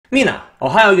Mina,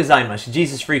 Ohio gozaimasu,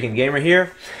 JesusFreakinGamer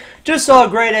here. Just saw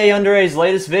Gradeaundera's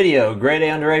latest video,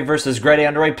 Gradeaundera versus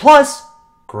Gradeaundera plus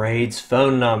Grade's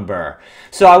phone number.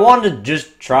 So I wanted to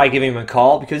just try giving him a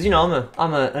call because, you know,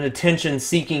 I'm an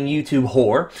attention-seeking YouTube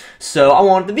whore. So I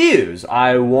want the views.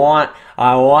 I want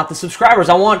the subscribers.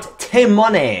 I want te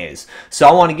monies. So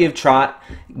I want to give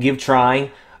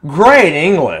trying great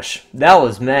English. That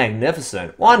was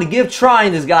magnificent. Wanted to give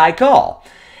trying this guy a call.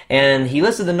 And he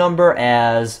listed the number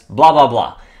as blah, blah,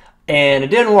 blah. And it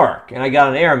didn't work. And I got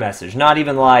an error message. Not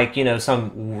even like, you know,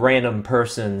 some random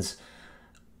person's,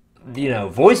 you know,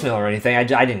 voicemail or anything. I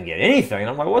didn't get anything. And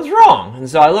I'm like, what's wrong? And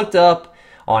so I looked up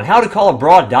on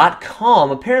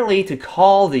howtocallabroad.com. Apparently, to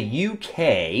call the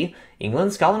UK,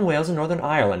 England, Scotland, Wales, and Northern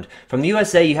Ireland, from the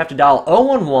USA, you have to dial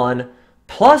 011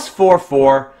 plus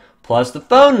 44 plus the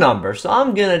phone number. So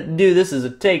I'm going to do this as a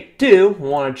take two.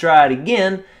 Want to try it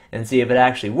again and see if it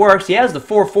actually works. He has the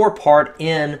 44 part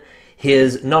in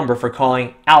his number for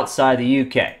calling outside the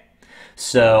UK.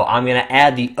 So I'm going to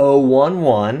add the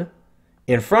 011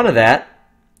 in front of that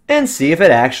and see if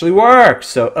it actually works.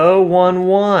 So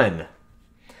 011.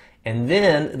 And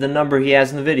then the number he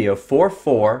has in the video,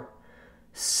 44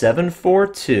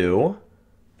 742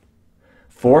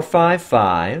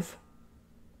 455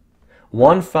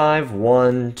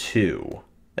 1512.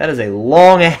 That is a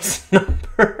long-ass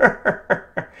number.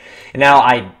 And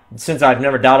now, since I've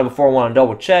never dialed it before, I want to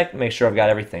double check, make sure I've got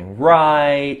everything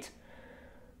right.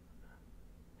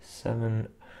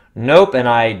 Nope, and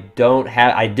I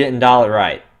didn't dial it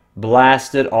right.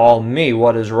 Blasted all me.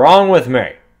 What is wrong with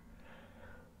me?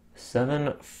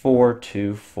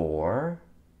 7424.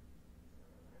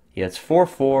 Yeah, it's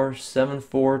 44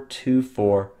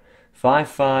 7424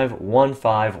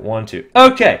 551512.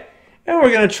 Okay, and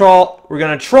we're gonna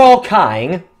troll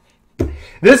Kying.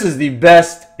 This is the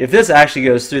best. If this actually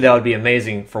goes through, that would be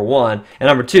amazing for one. And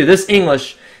number two, this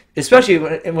English, especially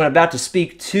when about to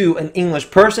speak to an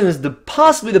English person, is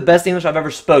possibly the best English I've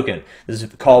ever spoken. This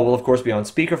call will, of course, be on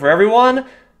speaker for everyone.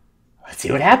 Let's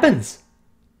see what happens.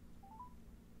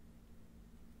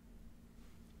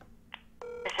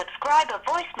 The subscriber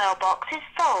voicemail box is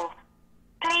full.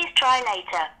 Please try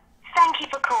later. Thank you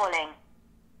for calling.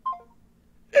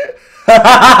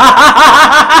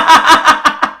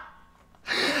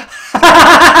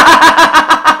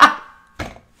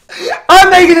 I'm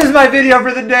making this my video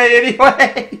for the day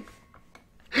anyway.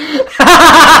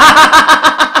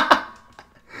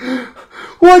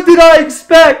 What did I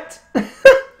expect?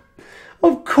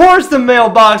 Of course the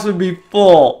mailbox would be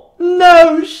full.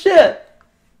 No shit.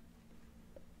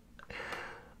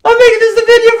 I'm making this the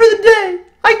video for the day.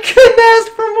 I couldn't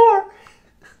ask for more.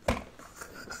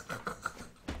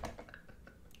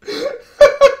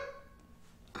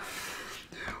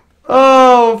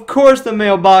 Oh, of course the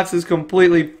mailbox is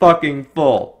completely fucking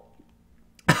full.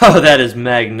 Oh, that is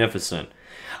magnificent.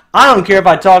 I don't care if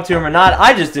I talk to him or not.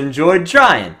 I just enjoyed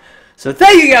trying. So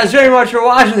thank you guys very much for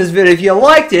watching this video. If you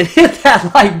liked it, hit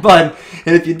that like button.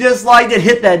 And if you disliked it,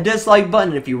 hit that dislike button.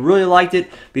 And if you really liked it,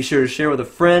 be sure to share with a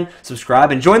friend, subscribe,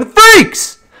 and join the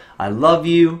freaks. I love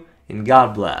you, and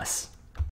God bless.